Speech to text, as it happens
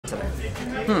today.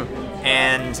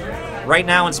 And right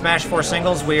now in Smash 4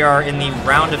 singles, we are in the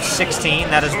round of 16.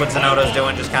 That is what Zinoto's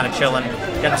doing, just kind of chilling,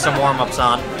 getting some warm-ups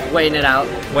on. Waiting it out.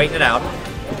 Waiting it out.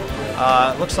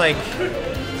 Looks like,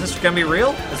 is this going to be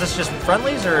real? Is this just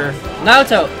friendlies, or?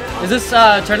 Naoto, is this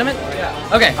tournament?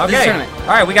 Yeah. Okay, this is tournament. All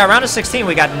right, we got round of 16.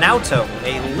 We got Naoto,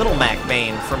 a Little Mac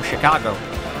main from Chicago.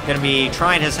 Going to be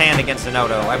trying his hand against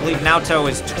Zinoto. I believe Naoto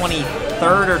is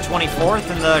 23rd or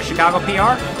 24th in the Chicago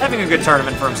PR. Having a good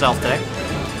tournament for himself today.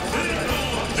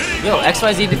 Yo,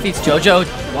 XYZ defeats JoJo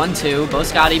 1-2. Bo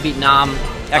Scotty beat Nam.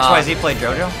 XYZ played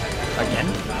JoJo? Again?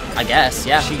 I guess,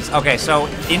 yeah. Jeez. Okay, so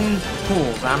in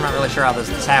pools, I'm not really sure how this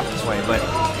happened this way, but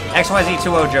XYZ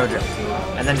 2-0 JoJo.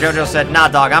 And then JoJo said, nah,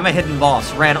 dog, I'm a hidden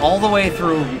boss. Ran all the way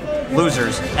through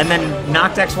losers, and then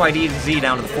knocked XYZ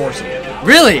down to the 4 seed.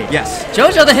 Really? Yes.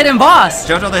 JoJo the hidden boss.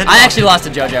 JoJo the hidden boss. I actually lost to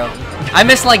JoJo. I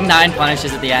missed like 9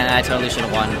 punishes at the end, and I totally should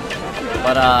have won.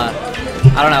 But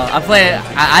I don't know.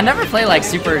 I never play like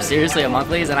super seriously at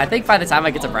monthlies, and I think by the time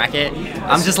I get to bracket,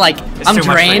 I'm just like I'm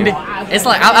drained. It's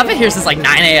like I've been here since like 9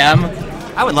 a.m.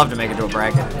 I would love to make it to a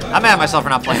bracket. I'm mad at myself for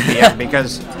not playing DM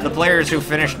because the players who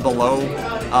finished below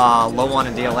low 1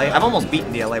 in DLA, I've almost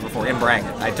beaten DLA before in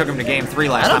bracket. I took him to game 3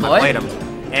 last time I played him.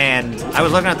 And I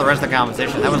was looking at the rest of the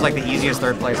competition. That was like the easiest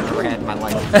 3rd place I've ever had in my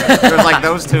life. There was like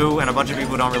those two and a bunch of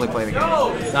people who don't really play the game.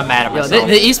 I'm mad at myself.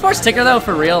 The esports ticker though,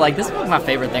 for real, like this is my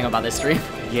favorite thing about this stream.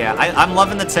 Yeah, I'm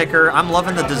loving the ticker. I'm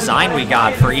loving the design we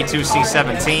got for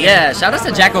E2CXVII. Yeah, shout out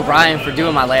to Jack O'Brien for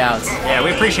doing my layouts. Yeah,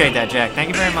 we appreciate that, Jack. Thank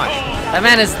you very much. That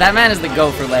man is the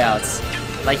GOAT for layouts.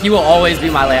 Like he will always be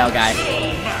my layout guy.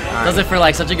 Does it for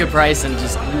like such a good price and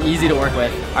just easy to work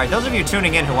with. All right, those of you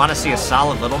tuning in who want to see a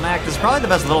solid Little Mac, this is probably the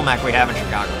best Little Mac we have in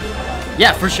Chicago.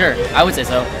 Yeah, for sure. I would say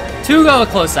so. 2 go a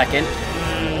close second.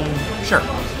 Sure.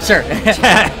 Sure.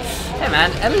 Hey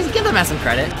man, at least give the man some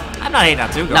credit. I'm not hating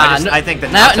on 2 go. Nah, I think that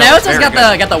Naoto's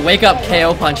got the wake up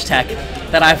KO punch tech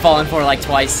that I've fallen for like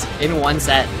twice in 1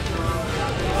 set.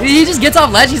 He just gets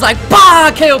off ledge. He's like,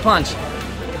 bah, KO punch.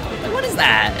 Like, what is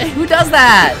that? Who does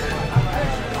that?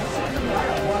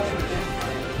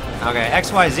 Okay,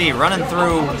 XYZ running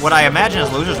through what I imagine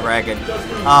is loser's bracket.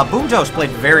 Boom Toast played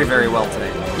very, very well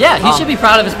today. Yeah, he should be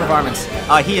proud of his performance.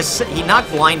 He knocked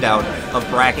Blind out of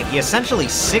bracket. He essentially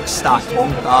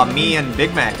 6-stocked me and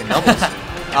Big Mac in doubles.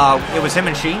 It was him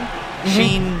and Sheen.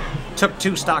 Sheen took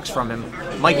 2 stocks from him.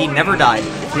 Mikey never died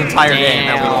the entire game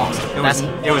that we lost.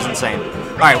 It was insane.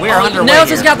 All right, we are underway Nails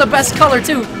here. has got the best color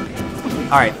too.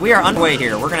 All right, we are underway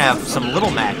here. We're gonna have some Little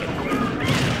Mac.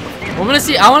 We're gonna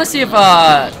see. I want to see if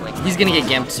he's gonna get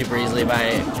gimped super easily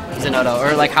by Zinoto,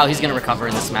 or like how he's gonna recover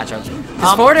in this matchup.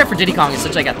 His forward air for Diddy Kong is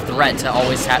such like a threat to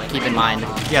always keep in mind.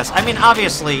 Yes, I mean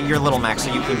obviously you're Little Mac,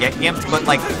 so you can get gimped, but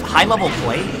like high level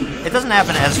play, it doesn't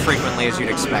happen as frequently as you'd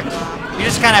expect. You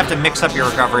just kind of have to mix up your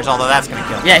recoveries, although that's gonna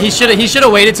kill. Yeah, he should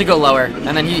have waited to go lower,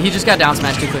 and then he just got down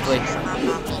smashed too quickly.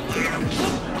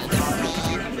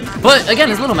 But again,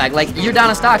 it's Little Mac. Like you're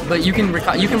down a stock, but you can bring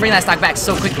that stock back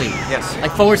so quickly. Yes. Like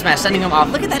forward smash, sending him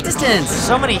off. Look at that distance.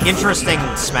 So many interesting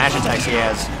smash attacks he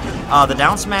has. The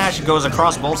down smash goes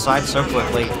across both sides so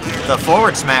quickly. The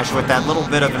forward smash with that little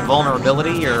bit of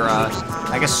invulnerability, or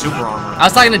I guess super armor. I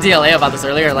was talking to DLA about this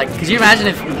earlier. Like, could you imagine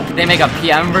if they make a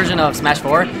PM version of Smash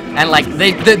 4 and like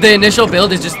the initial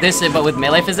build is just this, but with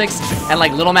melee physics, and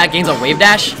like Little Mac gains a wave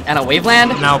dash and a wave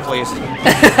land? No, please.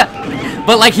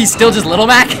 But like he's still just Little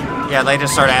Mac. Yeah, they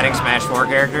just start adding Smash 4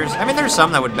 characters. I mean, there's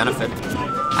some that would benefit.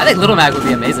 I think Little Mac would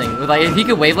be amazing. With like if he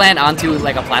could waveland onto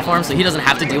like a platform, so he doesn't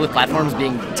have to deal with platforms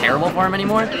being terrible for him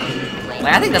anymore. Like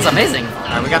I think that's amazing. All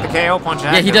right, we got the KO punch.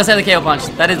 Yeah, he does have the KO punch.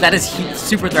 That is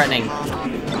super threatening.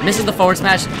 Misses the forward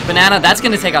smash. Banana, that's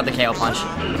gonna take out the KO punch.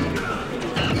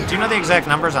 Do you know the exact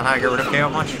numbers on how to get rid of KO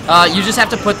punch? You just have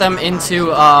to put them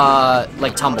into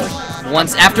like tumble.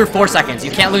 Once after 4 seconds,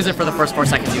 you can't lose it for the first 4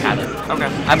 seconds you have it. Okay.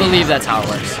 I believe that's how it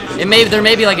works. There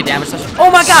may be like a damage session.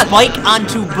 Oh my god! Spike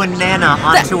onto banana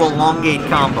onto elongate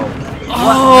combo.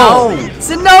 Oh no!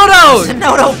 Zinoto!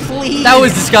 Zinoto, please! That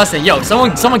was disgusting. Yo,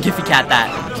 someone Giphy Cat that.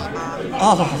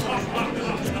 Oh.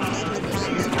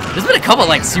 There's been a couple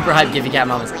like super hype Giphy Cat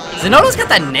moments. Zinoto's got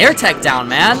that Nair tech down,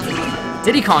 man.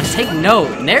 Diddy Kong, take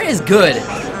note. Nair is good.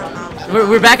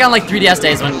 We're back on like 3DS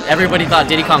days when everybody thought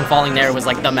Diddy Kong falling Nair was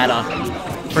like the meta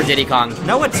for Diddy Kong.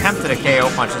 No attempt at a KO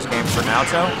punch this game for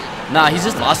Naoto. Nah, he's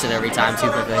just lost it every time too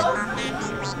quickly.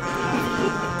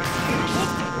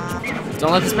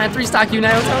 Don't let this man 3-stock you,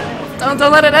 Naoto.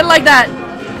 Don't let it end like that.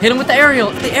 Hit him with the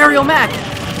aerial Mac.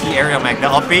 The aerial Mac, the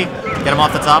up B. Get him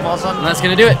off the top all of a sudden. That's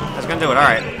gonna do it. That's gonna do it. All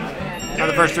right. Now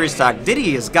the first 3-stock.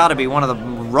 Diddy has got to be one of the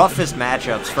roughest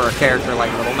matchups for a character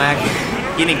like Little Mac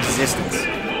in existence.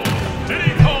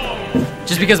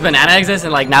 Just because Banana exists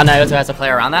and like now Naoto has to play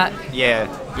around that? Yeah.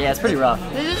 Yeah, it's pretty rough.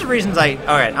 There's reasons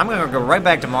Alright, I'm gonna go right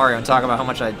back to Mario and talk about how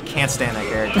much I can't stand that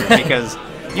character, because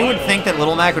you would think that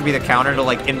Little Mac would be the counter to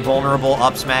like invulnerable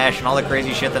up smash and all the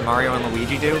crazy shit that Mario and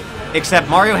Luigi do, except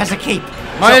Mario has a cape.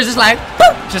 Mario's just like,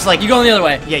 boop! Just like, you going the other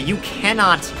way. Yeah, you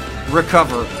cannot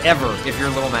recover ever if you're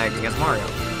Little Mac against Mario,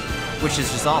 which is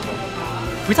just awful.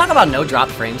 Can we talk about no drop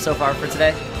frames so far for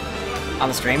today on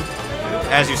the stream?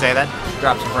 As you say that,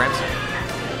 drop some frames.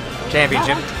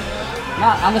 Championship.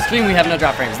 Not on the stream. We have no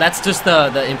drop frames. That's just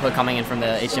the input coming in from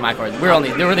the HDMI cord. We're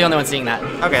the only ones seeing that.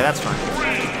 Okay, that's fine.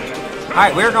 All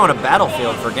right, we're going to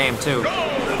Battlefield for game 2.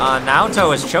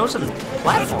 Naoto has chosen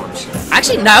platforms.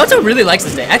 Actually, Naoto really likes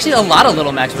this stage. Actually, a lot of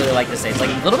Little Macs really like this stage.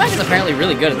 Like, Little Mac is apparently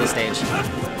really good at this stage.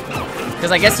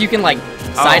 Because I guess you can, like,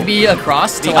 side B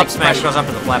across to, like, up smash goes up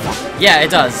to the platform. Yeah, it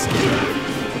does.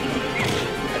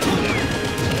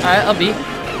 Alright, up B.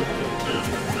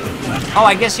 Oh,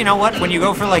 I guess, you know what? When you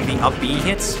go for, like, the up B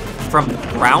hits from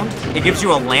ground, it gives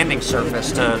you a landing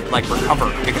surface to, like, recover,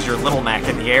 because you're Little Mac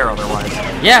in the air otherwise.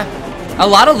 Yeah. A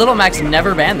lot of Little Macs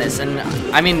never ban this, and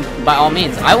I mean, by all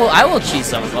means, I will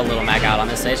cheese a Little Mac out on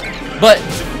this stage. But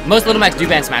most Little Macs do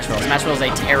ban Smash Roll. Smash Roll is a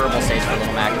terrible stage for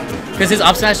Little Mac because his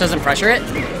up smash doesn't pressure it.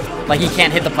 Like he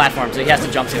can't hit the platform, so he has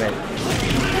to jump to it.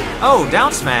 Oh,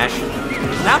 down smash.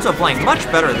 Naoto playing much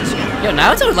better this game. Yo,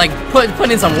 Naoto like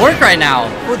putting in some work right now.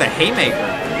 Oh, the haymaker.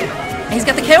 And he's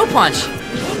got the KO punch.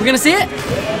 We're gonna see it.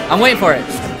 I'm waiting for it.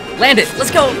 Land it.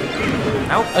 Let's go.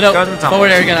 Nope. Oh no, forward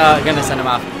air gonna send him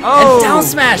off. Oh! And down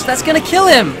smash, that's gonna kill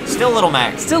him! Still Little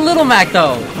Mac. Still Little Mac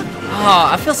though. Oh,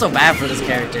 I feel so bad for this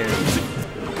character.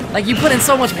 Like you put in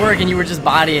so much work and you were just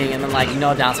bodying and then like,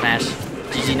 no down smash.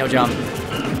 GG, no jump.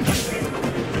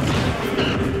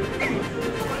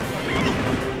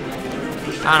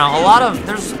 I don't know,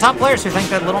 there's top players who think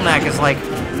that Little Mac is like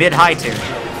mid-high tier.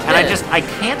 And yeah. I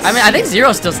can't I mean, I think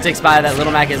Zero still sticks by that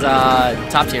Little Mac is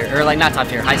top tier, or like not top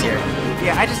tier, high tier.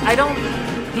 Yeah, I don't,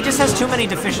 he just has too many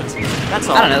deficiencies, that's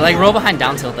all. I don't know, like roll behind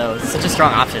down tilt though, it's such a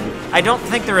strong option. I don't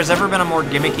think there has ever been a more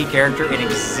gimmicky character in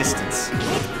existence.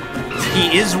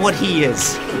 He is what he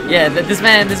is. Yeah, this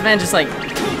man just like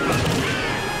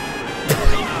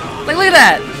look at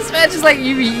that! This man just like,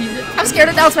 I'm scared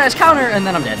of down smash counter, and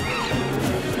then I'm dead.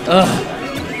 Ugh,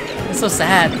 it's so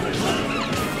sad.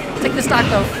 Take the stock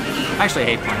though. I actually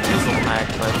hate playing this Little Mac,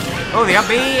 but... Oh, the up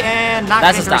B, and not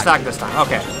getting 3 stock this time,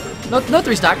 okay. No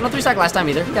 3 stock, no 3 stock last time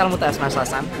either. Got him with that smash last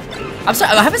time. I'm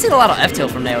sorry, I haven't seen a lot of F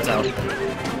tilt from Naoto.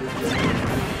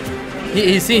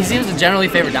 He seems to generally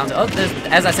favor down tilt. Oh,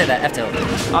 as I said, that F tilt.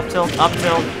 Up tilt, up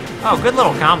tilt. Oh, good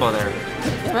little combo there.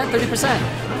 Yeah, man, 30%.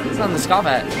 It's on the scoff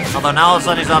at. Although now all of a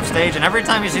sudden he's off stage, and every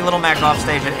time you see Little Mac off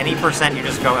stage at any percent, you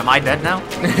just go, am I dead now?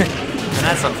 And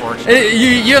that's unfortunate.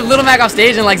 You have Little Mac off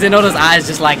stage, and like Zinoto's eyes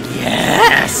just like,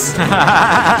 yes!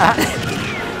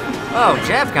 Oh,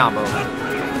 jab combo.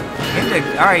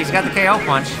 Alright, he's got the KO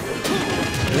punch.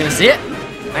 You gonna see it?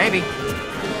 Maybe.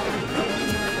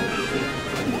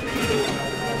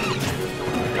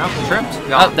 Oh, tripped.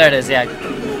 Gone. Oh, there it is, yeah.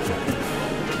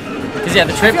 Cause yeah,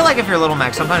 the trip. I feel like if you're Little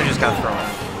Mac, sometimes you just gotta throw it.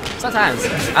 Sometimes.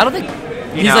 I don't think.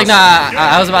 He He's knows. like, nah,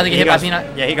 I was about to get hit by goes, Peanut.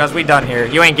 Yeah, he goes, we done here.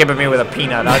 You ain't giving me with a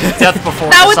peanut. Death before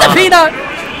Not with the dishonor.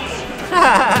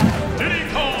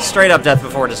 Peanut! Straight up death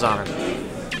before dishonor.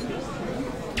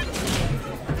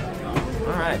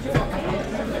 Alright.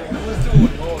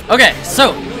 Okay,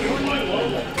 so.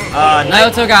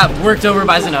 Naoto got worked over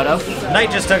by Zinoto.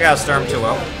 Knight just took out Storm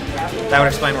 2-0. That would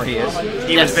explain where he is.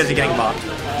 He was busy getting bopped.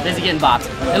 Busy getting bopped.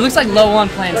 It looks like Low 1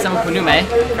 playing Semakunume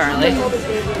currently.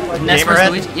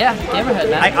 Gamerhead? Yeah, Gamerhead,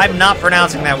 man. I'm not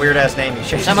pronouncing that weird-ass name. You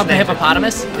should Sema the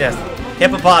Hippopotamus? Yes.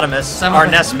 Hippopotamus, our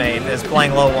Nest main, is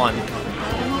playing Low 1.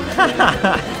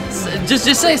 just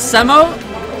say Semo,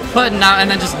 put now, and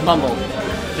then just mumble.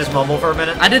 Just mumble for a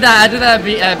minute? I did that at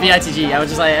BITG. I was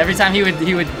just like, every time he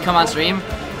would come on stream,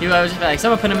 I would just be like,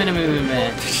 Sema put him in a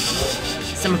movement.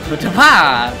 Sema put him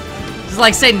just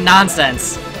like say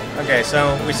nonsense. Okay,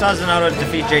 so we saw Zinoto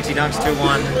defeat JT Dunks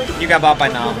 2-1. You got bought by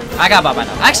Nam. I got bought by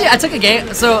Nam. Actually, I took a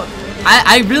game, so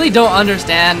I really don't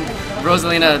understand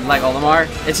Rosalina like Olimar.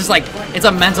 It's just like, it's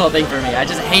a mental thing for me. I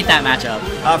just hate that matchup.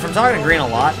 From talking to Green a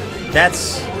lot,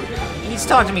 he's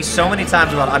talked to me so many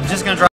times about, I'm just gonna drop